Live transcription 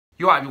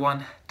You're right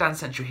everyone, Dan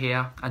Central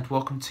here and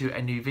welcome to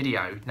a new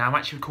video. Now I'm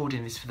actually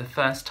recording this for the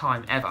first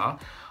time ever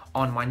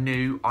on my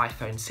new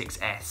iPhone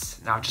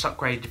 6s. Now I've just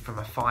upgraded from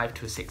a 5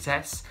 to a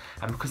 6s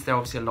and because they're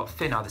obviously a lot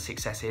thinner, the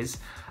 6s's,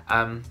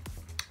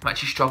 I'm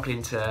actually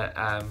struggling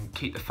to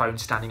keep the phone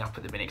standing up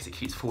at the minute because it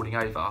keeps falling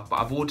over. But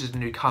I've ordered a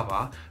new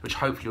cover which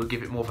hopefully will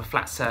give it more of a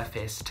flat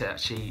surface to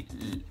actually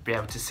be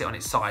able to sit on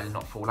its side and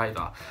not fall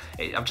over.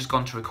 I've just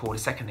gone to record a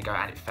second ago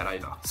and it fell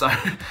over. So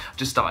I've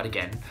just started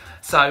again.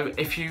 So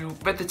if you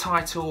read the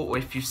title or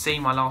if you've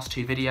seen my last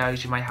two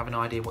videos, you may have an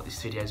idea what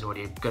this video is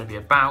already going to be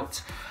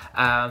about.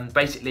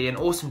 Basically an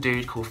awesome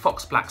dude called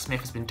Fox Blacksmith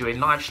has been doing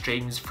live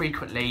streams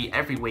frequently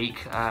every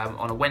week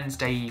on a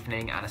Wednesday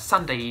evening and a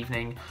Sunday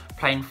evening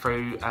playing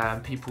through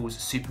people's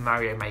Super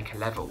Mario Maker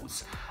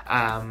levels.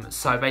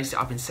 So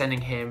basically I've been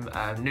sending him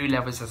new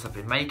levels as I've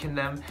been making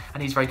them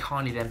and he's very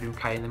kindly then been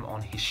playing them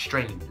on his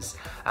streams.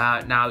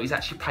 Now he's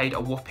actually played a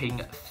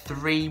whopping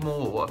 3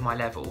 more of my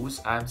levels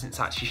since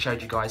I actually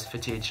showed you guys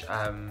footage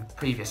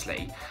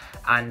previously.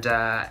 And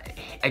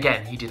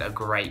again, he did a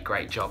great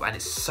job and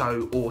it's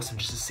so awesome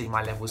just to see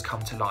my levels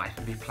come to life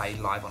and be played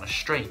live on a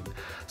stream.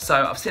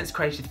 So I've since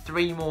created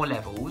 3 more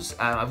levels.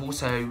 I've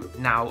also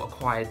now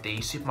acquired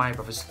the Super Mario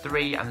Bros.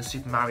 3 and the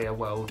Super Mario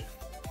World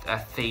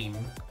theme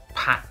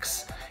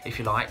packs, if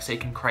you like, so you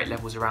can create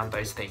levels around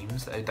those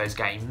themes, those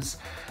games,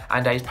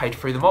 and he's played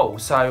through them all.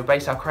 So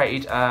basically I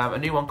created a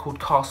new one called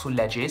Castle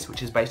Ledges,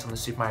 which is based on the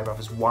Super Mario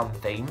Bros. 1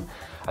 theme.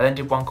 I then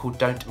did one called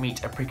Don't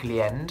Meet a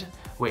Prickly End,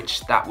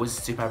 which that was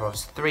Super Mario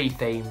Bros. 3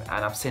 theme,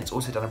 and I've since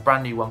also done a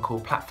brand new one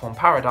called Platform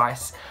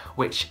Paradise,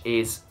 which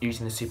is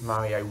using the Super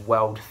Mario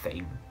World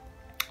theme.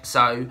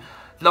 So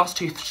the last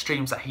 2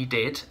 streams that he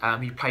did,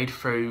 he played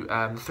through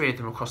 3 of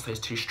them across those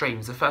 2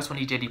 streams. The first one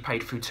he did, he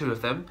played through 2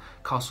 of them,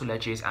 Castle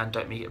Ledges and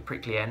Don't Meet a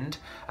Prickly End.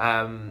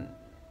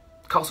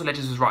 Castle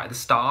Ledges was right at the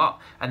start,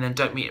 and then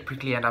Don't Meet at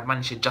Prickly End, I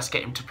managed to just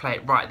get him to play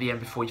it right at the end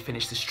before he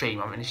finished the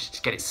stream. I managed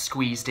to get it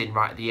squeezed in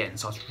right at the end,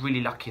 so I was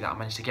really lucky that I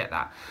managed to get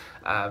that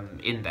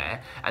in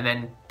there. And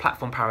then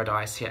Platform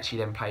Paradise, he actually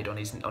then played on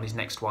his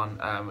next one,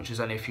 which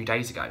was only a few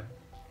days ago.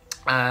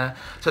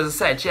 So as I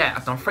said, yeah,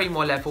 I've done 3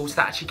 more levels.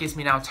 That actually gives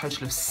me now a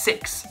total of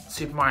 6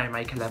 Super Mario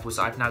Maker levels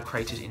that I've now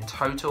created in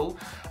total.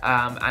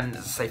 And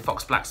as I say,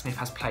 Fox Blacksmith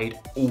has played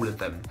all of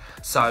them.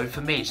 So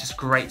for me, it's just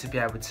great to be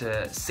able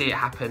to see it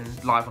happen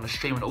live on a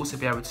stream and also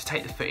be able to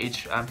take the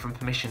footage from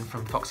permission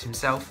from Fox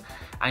himself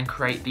and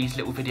create these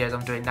little videos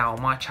I'm doing now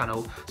on my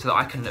channel so that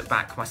I can look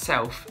back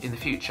myself in the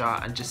future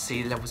and just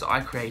see the levels that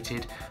I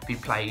created be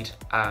played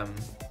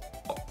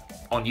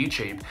on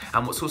YouTube.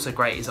 And what's also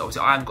great is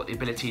obviously I haven't got the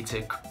ability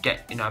to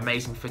get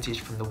amazing footage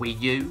from the Wii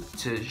U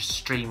to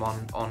stream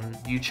on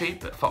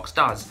YouTube, but Fox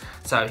does.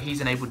 So he's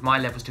enabled my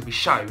levels to be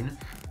shown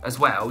as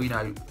well,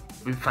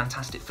 with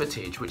fantastic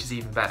footage, which is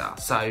even better.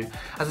 So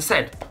as I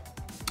said,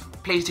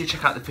 please do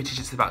check out the footage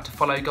that's about to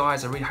follow,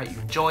 guys. I really hope you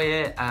enjoy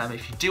it.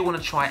 If you do want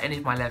to try any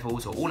of my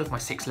levels or all of my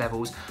 6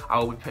 levels, I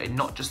will be putting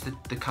not just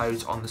the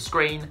codes on the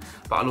screen,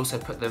 but I'll also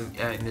put them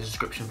in the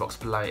description box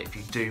below if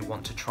you do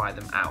want to try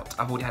them out.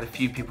 I've already had a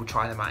few people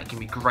try them out and give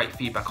me great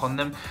feedback on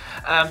them.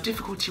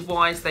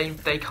 Difficulty-wise,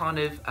 they kind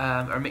of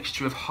are a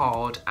mixture of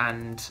hard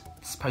and,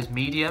 I suppose,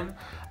 medium.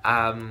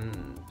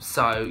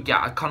 So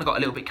yeah, I kind of got a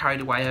little bit carried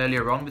away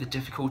earlier on with the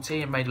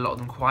difficulty and made a lot of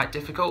them quite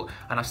difficult,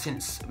 and I've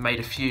since made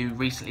a few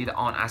recently that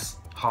aren't as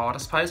hard, I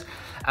suppose.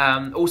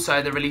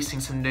 Also, they're releasing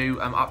some new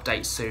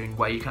updates soon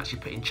where you can actually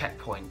put in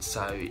checkpoints.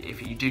 So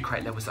if you do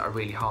create levels that are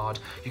really hard,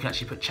 you can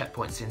actually put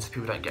checkpoints in so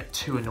people don't get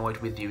too annoyed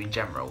with you in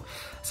general.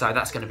 So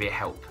that's going to be a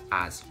help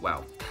as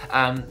well.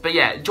 But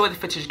yeah, enjoy the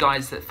footage,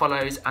 guys, that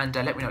follows, and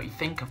let me know what you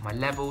think of my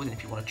levels and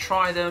if you want to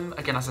try them.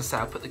 Again, as I say,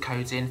 I'll put the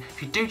codes in.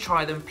 If you do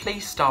try them,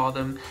 please star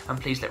them and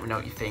please let me know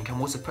what you think. I'm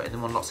also putting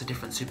them on lots of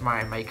different Super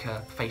Mario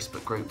Maker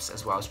Facebook groups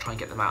as well, to try and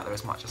get them out there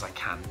as much as I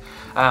can.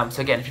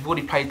 So again, if you've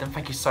already played them,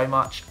 thank you so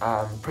much.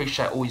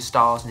 Appreciate all your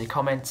stars and your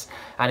comments,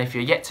 and if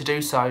you're yet to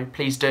do so,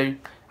 please do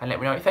and let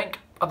me know what you think.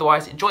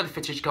 Otherwise, enjoy the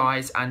footage,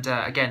 guys, and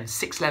again,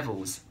 6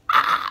 levels.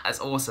 That's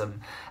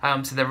awesome.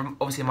 So they're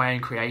obviously my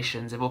own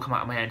creations, they've all come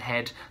out of my own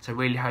head, so I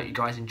really hope you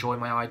guys enjoy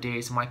my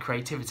ideas and my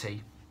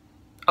creativity.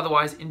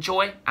 Otherwise,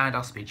 enjoy, and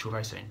I'll speak to you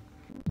very soon.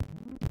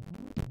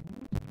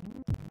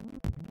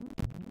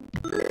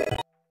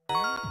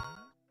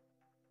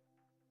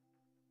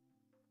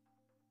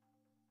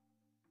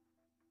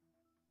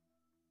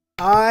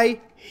 I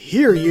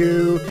hear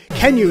you.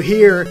 Can you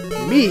hear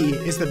me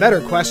is the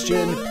better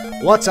question.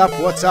 What's up,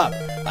 what's up?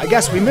 I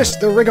guess we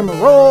missed the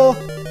rigmarole.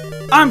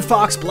 I'm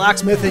Fox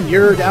Blacksmith and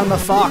you're down the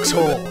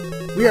foxhole.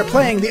 We are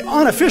playing the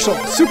unofficial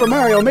Super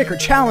Mario Maker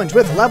Challenge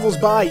with levels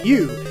by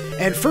you.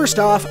 And first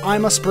off,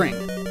 I'm a spring.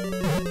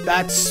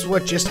 That's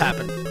what just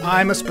happened.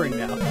 I'm a spring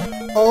now.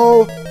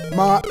 Oh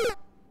my...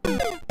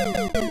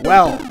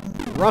 Well,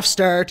 rough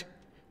start.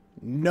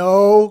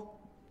 No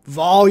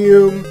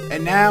volume,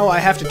 and now I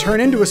have to turn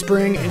into a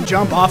spring and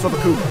jump off of a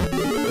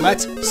Koopa.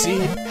 Let's see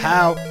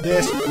how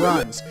this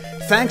runs.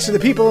 Thanks to the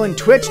people in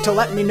Twitch to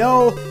let me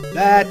know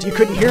that you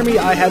couldn't hear me.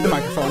 I had the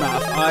microphone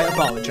off. I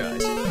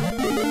apologize.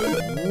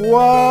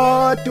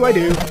 What do I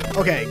do?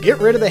 Okay, get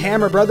rid of the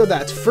hammer, brother.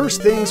 That's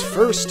first things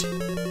first.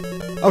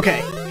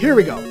 Okay, here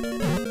we go.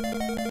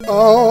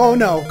 Oh,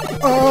 no.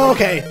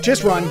 Okay,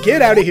 just run.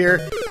 Get out of here.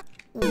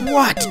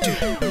 What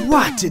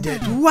did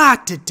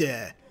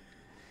it?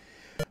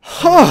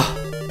 Huh.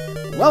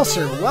 Well,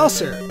 sir.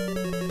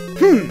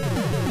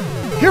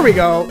 Here we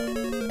go.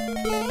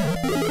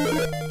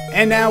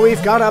 And now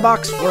we've got a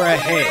box for a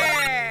head.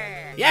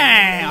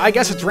 Yeah, I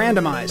guess it's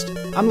randomized.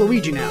 I'm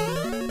Luigi now.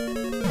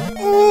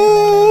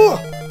 Oh!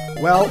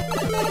 Well,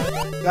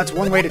 that's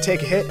one way to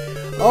take a hit.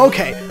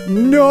 Okay.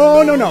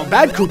 No.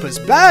 Bad Koopas.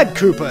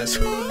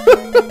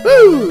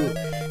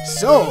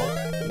 So,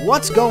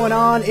 what's going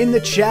on in the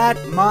chat,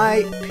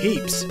 my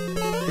peeps?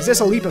 Is this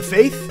a leap of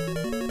faith?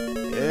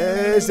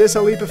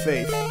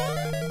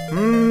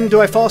 Do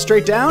I fall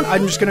straight down?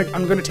 I'm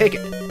gonna take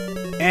it.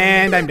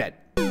 And I'm dead.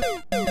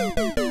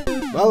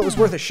 Well, it was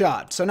worth a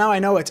shot. So now I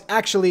know it's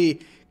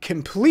actually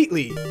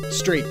completely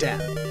straight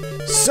down.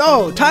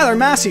 So, Tyler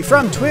Massey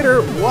from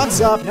Twitter, what's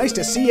up? Nice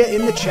to see you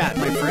in the chat,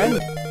 my friend.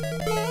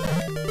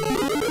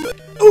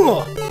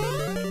 Ooh!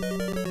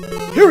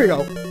 Here we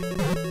go.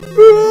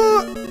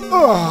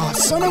 Oh,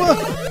 son of a...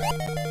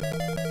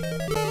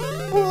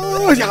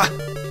 Oh, yeah.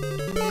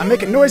 I'm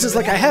making noises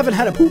like I haven't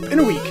had a poop in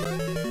a week.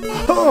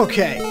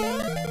 Okay.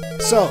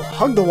 So,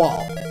 hug the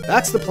wall.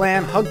 That's the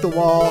plan, hug the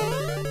wall.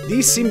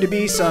 These seem to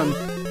be some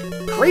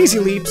crazy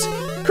leaps,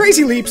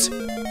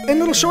 and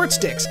little short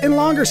sticks, and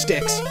longer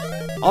sticks.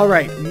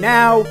 Alright,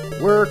 now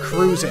we're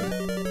cruising.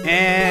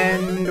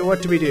 And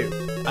what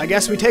do? I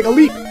guess we take a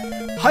leap.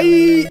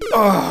 Hi!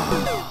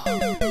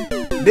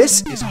 Oh.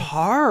 This is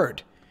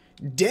hard.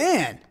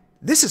 Dan,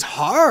 this is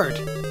hard.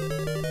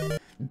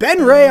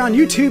 Ben Ray on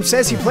YouTube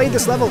says he played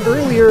this level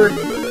earlier.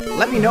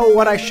 Let me know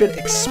what I should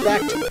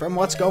expect from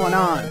what's going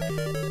on.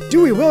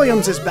 Dewey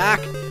Williams is back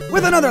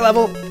with another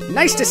level.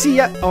 Nice to see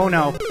ya. Oh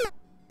no.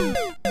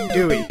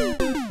 Dewey.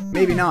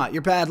 Maybe not.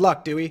 You're bad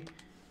luck, Dewey.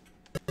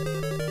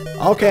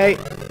 Okay.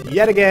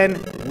 Yet again.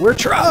 We're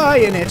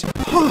trying it.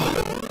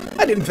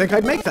 I didn't think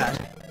I'd make that.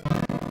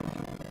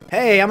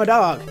 Hey, I'm a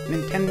dog.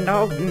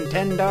 Nintendo.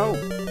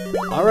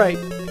 Alright.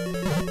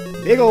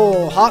 Big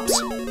ol' hops.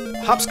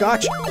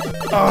 Hopscotch.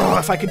 Oh,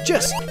 if I could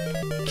just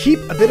keep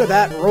a bit of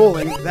that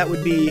rolling, that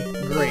would be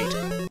great.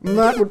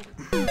 That would...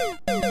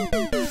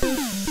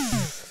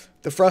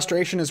 The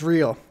frustration is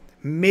real.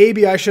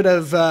 Maybe I should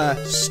have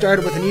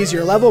started with an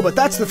easier level, but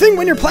that's the thing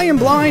when you're playing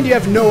blind, you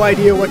have no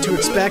idea what to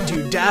expect,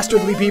 you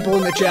dastardly people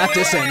in the chat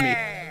to send me.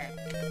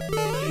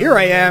 Here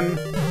I am.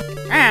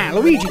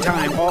 Luigi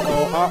time.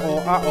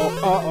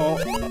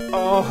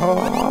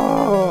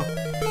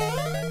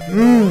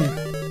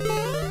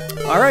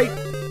 Alright.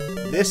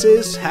 This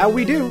is how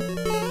we do.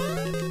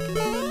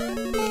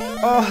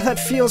 Oh, that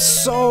feels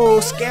so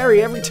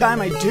scary every time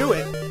I do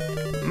it.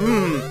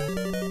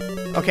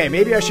 Okay,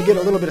 maybe I should get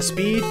a little bit of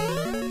speed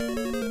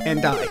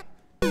and die.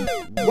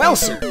 Well,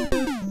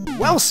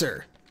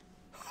 sir.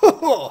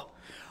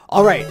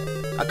 Alright,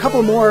 a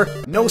couple more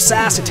no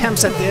sass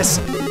attempts at this,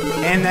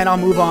 and then I'll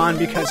move on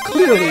because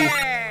clearly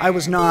I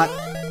was not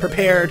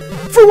prepared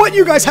for what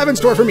you guys have in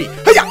store for me.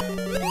 Hiya!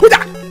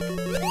 Huda!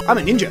 I'm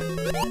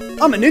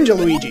a ninja,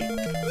 Luigi.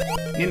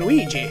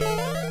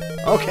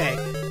 Okay,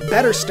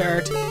 better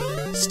start.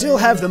 Still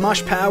have the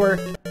mush power.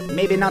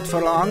 Maybe not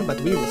for long,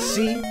 but we will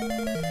see.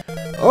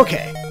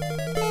 Okay.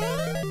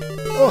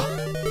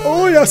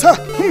 Oh yes,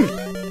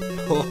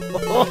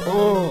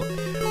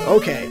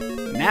 Okay,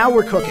 now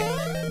we're cooking.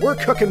 We're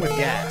cooking with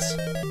gas.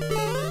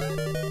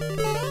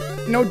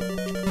 No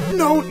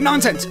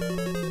nonsense.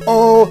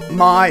 Oh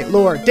my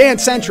lord,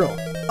 Dance Central.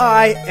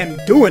 I am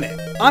doing it.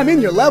 I'm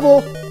in your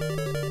level.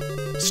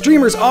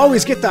 Streamers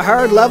always get the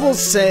hard levels,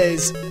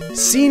 says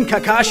Seen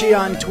Kakashi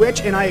on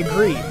Twitch, and I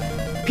agree.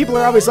 People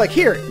are always like,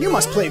 here, you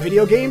must play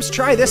video games,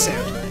 try this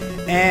out.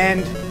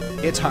 And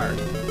it's hard.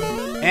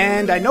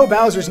 And I know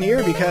Bowser's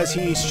near because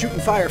he's shooting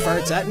fire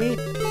farts at me.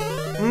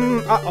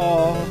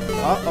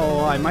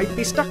 Uh-oh, I might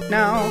be stuck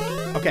now.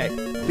 Okay,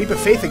 leap of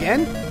faith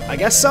again? I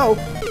guess so.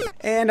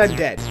 And I'm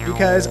dead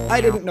because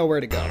I didn't know where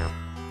to go.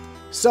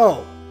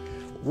 So,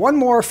 one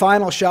more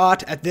final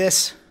shot at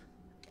this,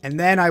 and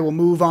then I will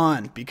move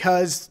on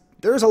because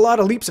there's a lot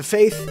of leaps of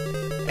faith,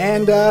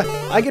 and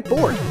I get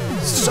bored.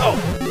 So,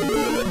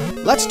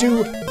 let's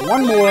do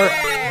one more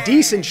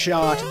decent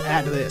shot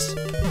at this.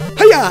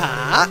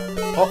 Hiya!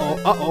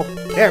 Uh-oh.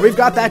 There, we've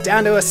got that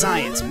down to a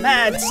science.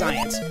 Mad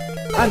science.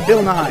 I'm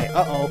Bill Nye.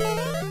 Uh-oh.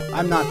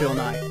 I'm not Bill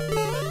Nye.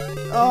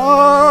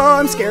 Oh,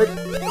 I'm scared.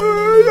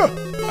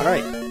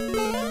 Alright.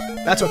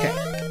 That's okay.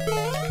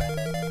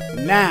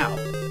 Now,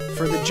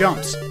 for the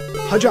jumps.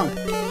 Ha-jump.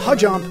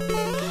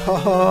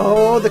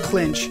 Oh, the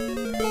clinch.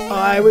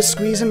 I was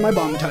squeezing my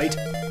bum tight.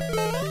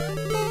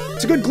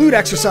 It's a good glute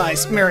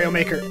exercise, Mario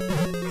Maker.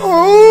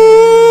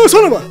 Oh,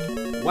 son of a...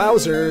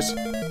 Wowzers.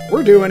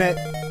 We're doing it.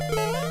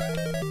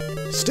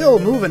 Still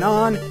moving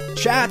on.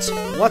 Chats,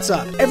 what's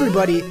up?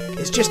 Everybody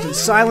is just in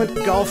silent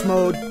golf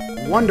mode,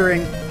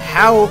 wondering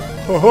how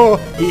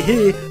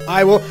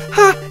I will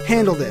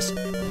handle this.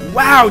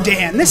 Wow,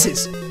 Dan, this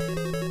is...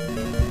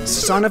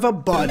 Son of a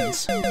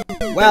buns.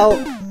 Well,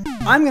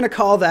 I'm gonna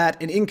call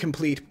that an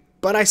incomplete,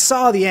 but I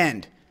saw the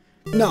end.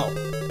 No,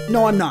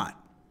 I'm not.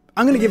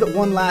 I'm gonna give it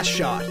one last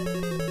shot.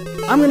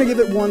 I'm gonna give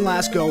it one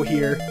last go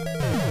here,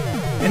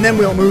 and then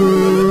we'll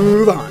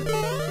move on.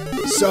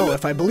 So,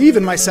 if I believe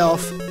in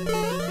myself,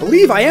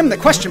 believe I am the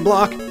question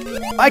block,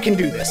 I can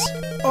do this.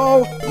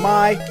 Oh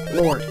my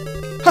lord.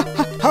 Ha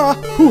ha ha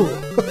hoo.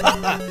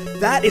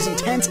 That is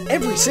intense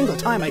every single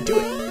time I do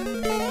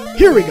it.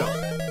 Here we go.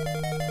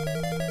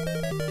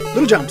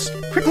 Little jumps,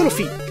 quick little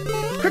feet,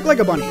 quick like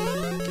a bunny.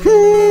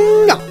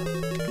 No.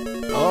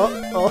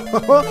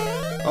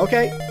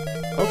 Okay,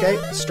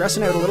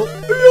 stressing out a little.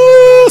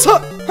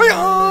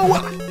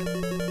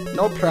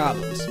 No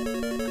problems.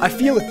 I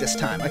feel it this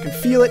time. I can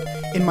feel it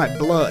in my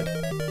blood.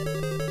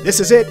 This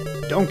is it.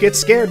 Don't get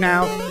scared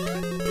now.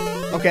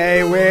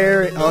 Okay,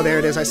 where? Oh, there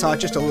it is. I saw it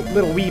just a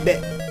little wee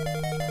bit.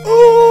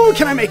 Oh,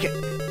 can I make it?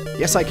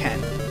 Yes, I can.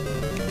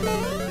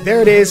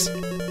 There it is.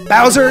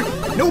 Bowser,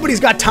 nobody's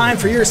got time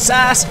for your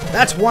sass.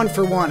 That's 1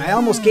 for 1. I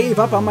almost gave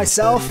up on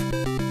myself.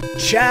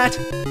 Chat,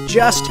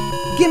 just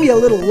give me a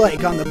little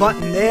like on the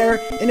button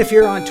there. And if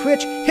you're on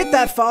Twitch, hit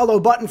that follow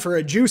button for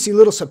a juicy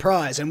little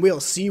surprise and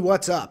we'll see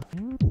what's up.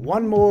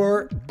 One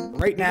more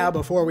right now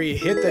before we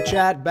hit the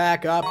chat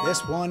back up.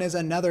 This one is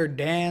another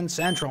Dan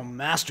Central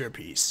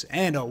masterpiece.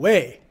 And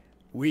away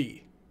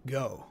we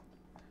go.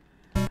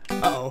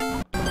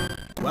 Uh-oh.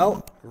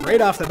 Well,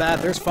 right off the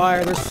bat, there's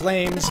fire, there's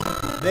flames,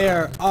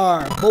 there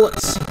are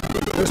bullets,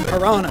 there's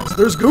piranhas,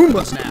 there's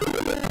Goombas now.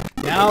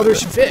 Now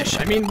there's fish.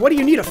 I mean, what do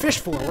you need a fish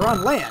for? We're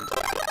on land.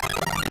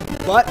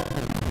 But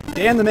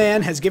Dan the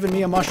man has given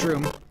me a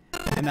mushroom,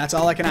 and that's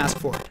all I can ask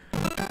for.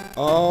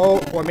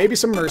 Oh, or maybe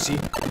some mercy.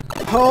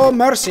 Oh,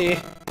 mercy.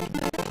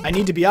 I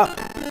need to be up.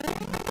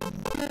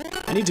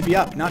 I need to be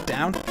up, not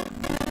down.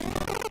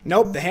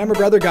 Nope, the Hammer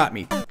Brother got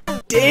me.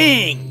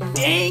 Dang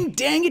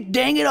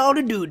it all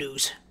to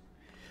doo-doos.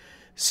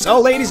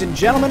 So, ladies and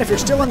gentlemen, if you're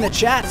still in the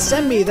chat,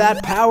 send me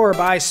that power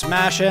by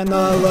smashing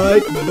the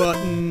like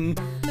button.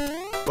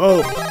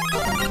 Whoa.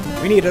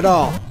 We need it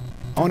all.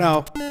 Oh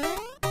no.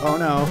 Oh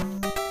no.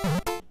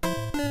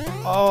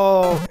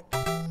 Oh.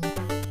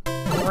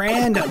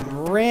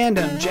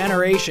 Random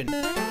generation.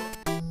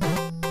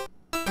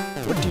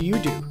 What do you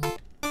do?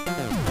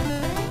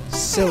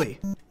 Silly.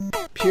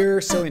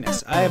 Pure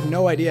silliness. I have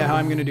no idea how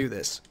I'm gonna do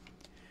this.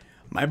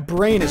 My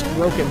brain is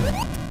broken.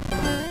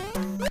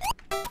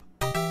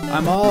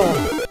 I'm all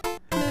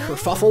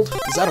kerfuffled.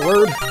 Is that a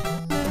word?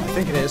 I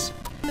think it is.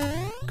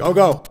 Go,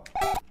 go.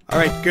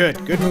 Alright,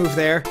 good. Good move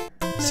there.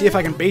 See if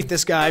I can bait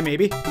this guy,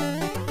 maybe.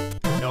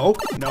 No.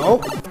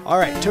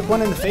 Alright, took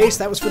one in the face.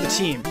 That was for the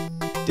team.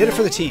 Did it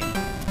for the team.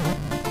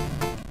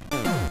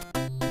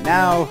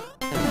 Now,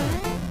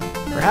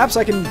 perhaps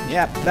I can...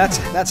 Yeah,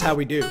 that's how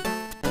we do.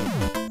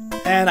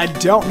 And I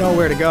don't know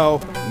where to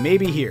go.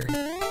 Maybe here.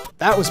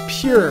 That was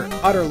pure,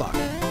 utter luck.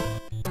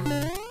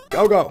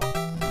 Go, go.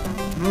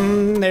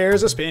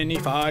 There's a spinny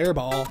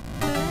fireball.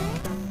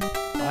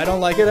 I don't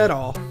like it at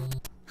all.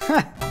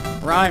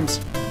 Rhymes.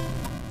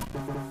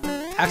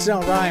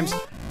 Accidental rhymes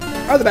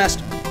are the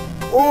best.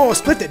 Oh,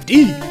 split the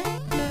D.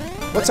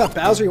 What's up,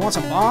 Bowser? You want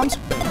some bombs?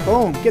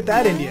 Boom, get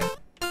that India.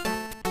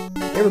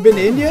 You ever been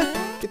to India?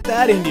 Get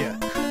that India.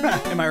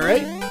 Am I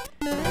right?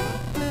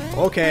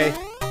 Okay.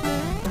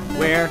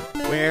 Where?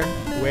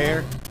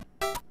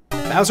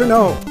 Bowser,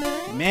 no.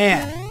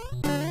 Man.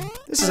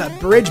 This is a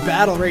bridge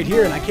battle right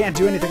here, and I can't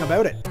do anything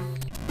about it.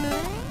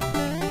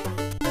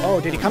 Oh,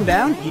 did he come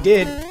down? He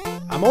did.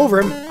 I'm over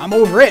him. I'm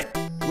over it.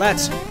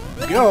 Let's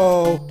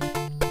go.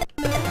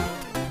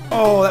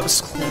 Oh, that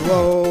was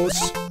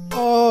close.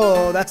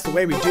 Oh, that's the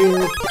way we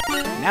do.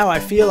 Now I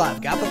feel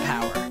I've got the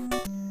power.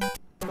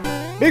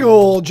 Big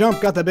ol' jump,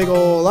 got the big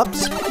ol'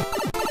 ups.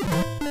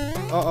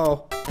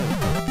 Uh-oh.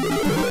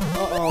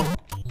 Uh-oh.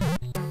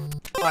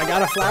 I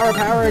got a flower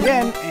power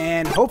again,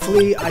 and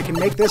hopefully I can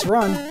make this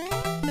run.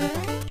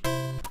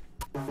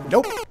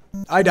 Nope.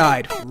 I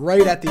died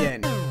right at the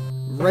end.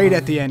 Right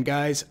at the end,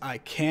 guys. I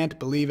can't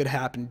believe it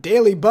happened.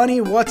 Daily Bunny,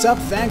 what's up?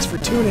 Thanks for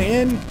tuning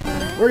in.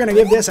 We're gonna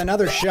give this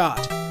another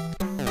shot.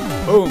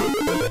 Boom.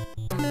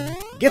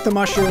 Get the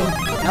mushroom.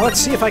 Now let's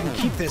see if I can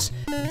keep this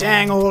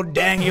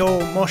dangy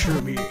old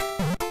mushroom here.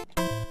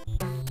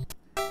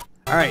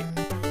 Alright.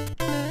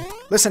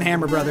 Listen,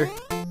 Hammer Brother.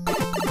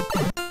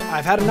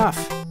 I've had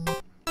enough.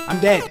 I'm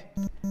dead.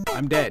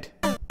 I'm dead.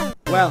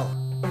 Well,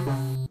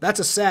 that's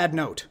a sad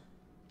note.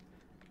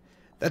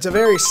 That's a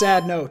very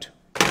sad note.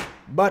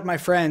 But, my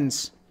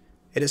friends,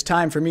 it is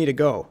time for me to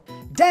go.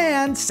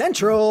 Dan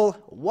Central!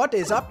 What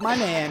is up, my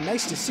man?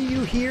 Nice to see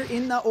you here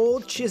in the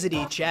old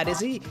Chizity chat, is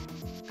he?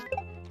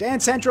 Dan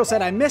Central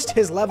said I missed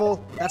his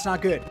level. That's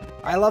not good.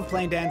 I love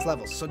playing Dan's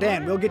levels. So,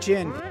 Dan, we'll get you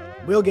in.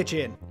 We'll get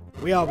you in.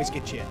 We always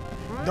get you in.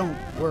 Don't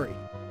worry.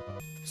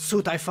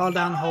 Suit, I fall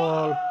down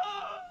hole.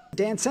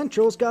 Dan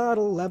Central's got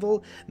a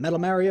level. Metal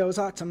Mario's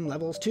got some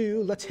levels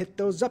too. Let's hit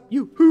those up.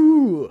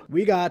 Yoo-hoo!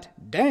 We got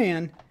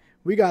Dan.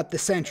 We got the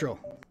Central.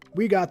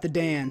 We got the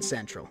Dan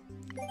Central.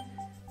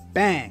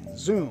 Bang.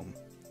 Zoom.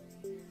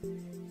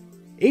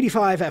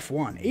 85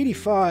 F1.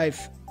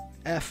 85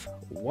 F1.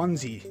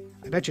 onesie.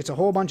 I bet you it's a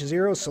whole bunch of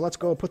zeros, so let's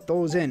go put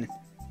those in.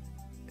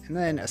 And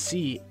then a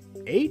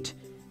C8,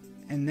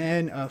 and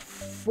then a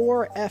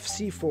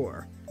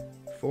 4FC4.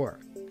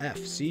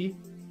 4FC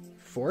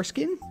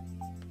foreskin?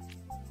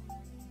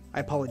 I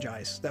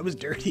apologize. That was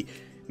dirty.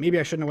 Maybe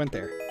I shouldn't have went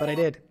there, but I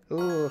did.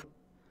 Ugh.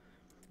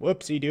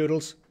 Whoopsie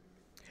doodles.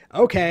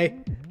 Okay,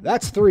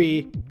 that's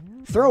 3.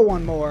 Throw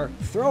one more.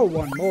 Throw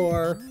one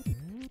more.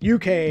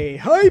 UK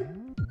hype.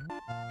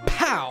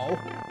 Pow.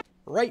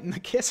 Right in the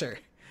kisser.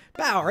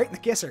 Pow, right in the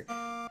kisser.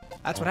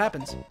 That's what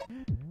happens.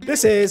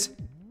 This is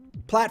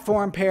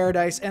Platform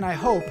Paradise, and I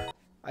hope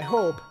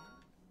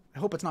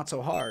it's not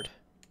so hard.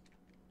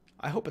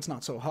 I hope it's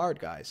not so hard,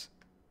 guys.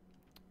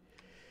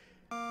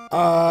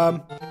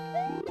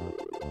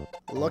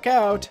 Look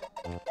out.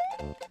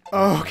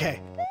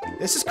 Okay.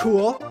 This is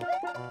cool.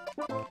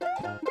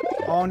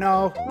 Oh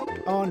no.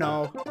 Oh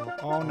no.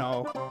 Oh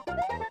no.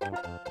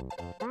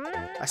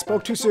 I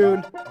spoke too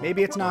soon.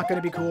 Maybe it's not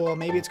gonna be cool.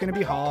 Maybe it's gonna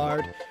be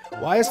hard.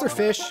 Why is there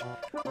fish?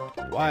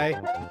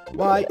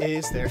 Why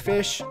is there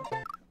fish?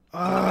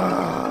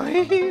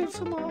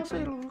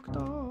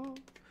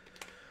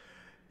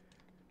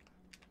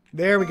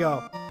 There we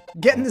go.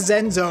 Get in the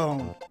Zen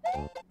zone.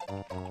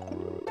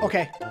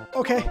 Okay.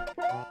 Okay.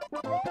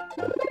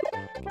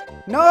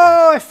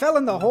 No, I fell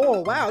in the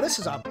hole. Wow, this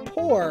is a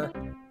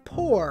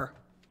poor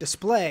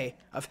display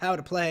of how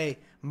to play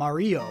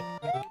Mario.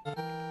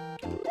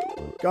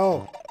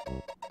 Go.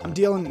 I'm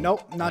dealing.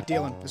 Nope, not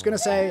dealing. I was gonna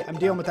say I'm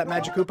dealing with that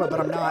Magic Koopa, but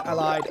I'm not. I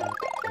lied.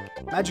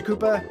 Magic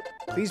Koopa,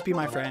 please be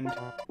my friend.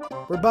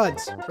 We're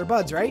buds. We're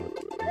buds, right?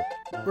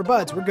 We're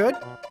buds. We're good?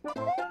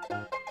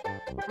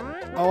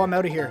 Oh, I'm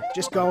out of here.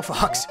 Just go,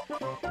 Fox.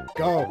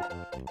 Go.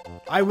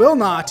 I will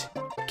not,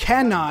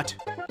 cannot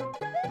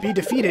be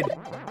defeated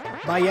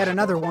by yet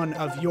another one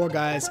of your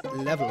guys'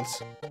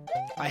 levels.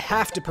 I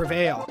have to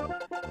prevail.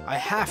 I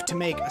have to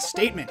make a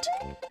statement.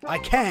 I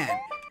can.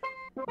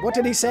 What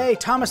did he say?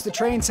 Thomas the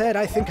Train said,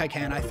 I think I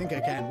can, I think I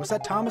can. Was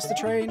that Thomas the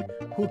Train?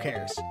 Who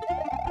cares?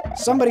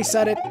 Somebody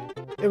said it.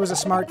 It was a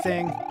smart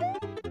thing.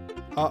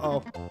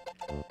 Uh-oh.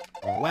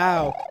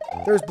 Wow.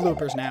 There's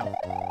bloopers now.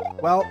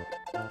 Well,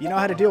 you know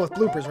how to deal with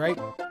bloopers, right?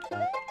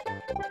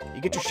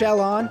 You get your shell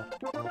on,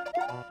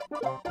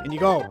 and you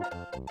go.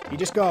 You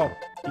just go.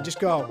 You just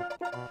go.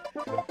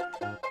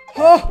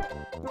 Oh!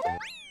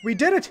 We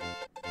did it!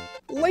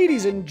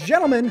 Ladies and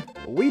gentlemen,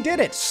 we did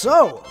it!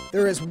 So,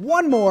 there is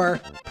one more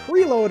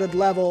preloaded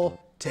level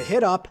to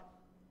hit up,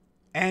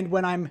 and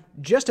when I'm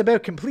just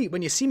about complete,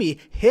 when you see me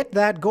hit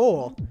that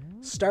goal,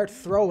 start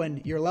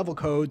throwing your level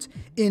codes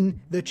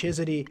in the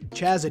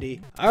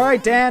Chazity.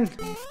 Alright, Dan,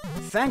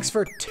 thanks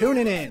for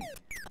tuning in.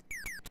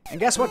 And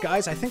guess what,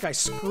 guys? I think I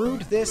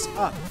screwed this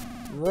up.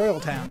 Royal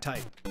Town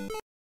type.